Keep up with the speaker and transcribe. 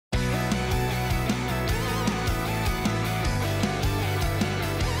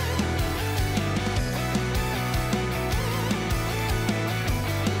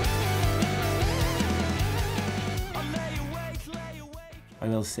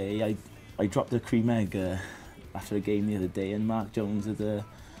will say I dropped a cream egg after a game the other day, and Mark Jones had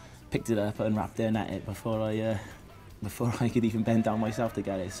picked it up and wrapped it and ate it before I could even bend down myself to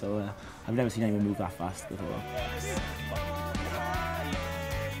get it. So I've never seen anyone move that fast before.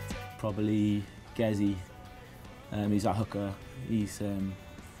 Probably Gezi. He's our hooker. He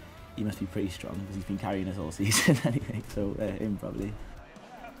must be pretty strong because he's been carrying us all season anyway. So him probably.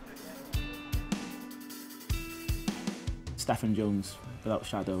 Steffan Jones, without a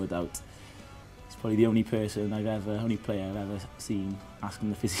shadow of a doubt. He's probably the only player I've ever seen asking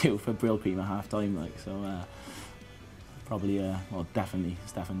the physio for Brill cream at half time. Like, so probably, well, definitely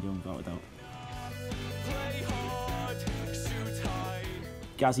Steffan Jones, without a doubt.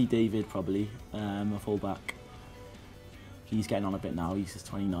 Gazzy David, probably, a full-back. He's getting on a bit now, he's just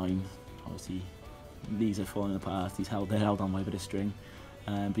 29. Obviously, knees are falling apart, they're held on by a bit of string.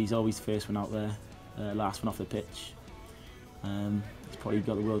 But he's always first one out there, last one off the pitch. He's probably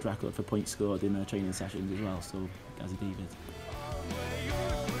got the world record for points scored in training sessions as well, so Gazzy David.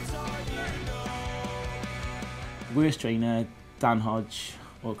 Worst trainer, Dan Hodge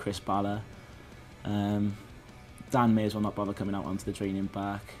or Chris Balla. Dan may as well not bother coming out onto the training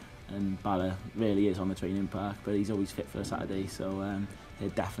park, and Balla really is on the training park, but he's always fit for a Saturday, so they're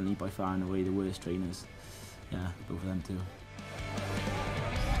definitely by far and away the worst trainers. Yeah, both of them too.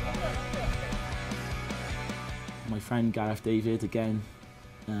 My friend Gareth David, again,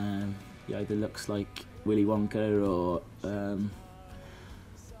 he either looks like Willy Wonka or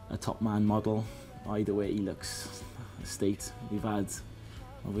a top man model. Either way, he looks a state. We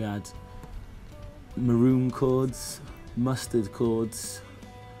had maroon cords, mustard cords,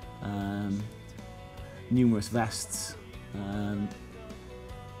 numerous vests, a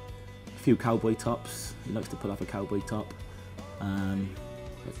few cowboy tops. He likes to pull off a cowboy top.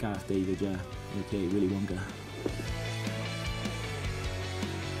 But Gareth David, yeah, okay, Willy Wonka.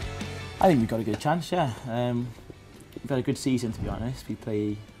 I think we've got a good chance, yeah. We've had a good season, to be honest. We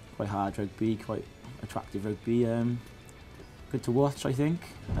play quite hard rugby, quite attractive rugby. Good to watch, I think.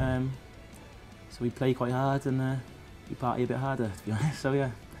 So we play quite hard and we party a bit harder, to be honest. So yeah,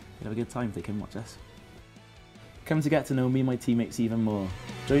 we'll have a good time if they can watch us. Come to get to know me and my teammates even more.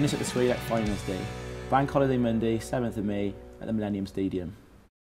 Join us at the SWALEC Finals Day, Bank Holiday Monday, 7th of May at the Millennium Stadium.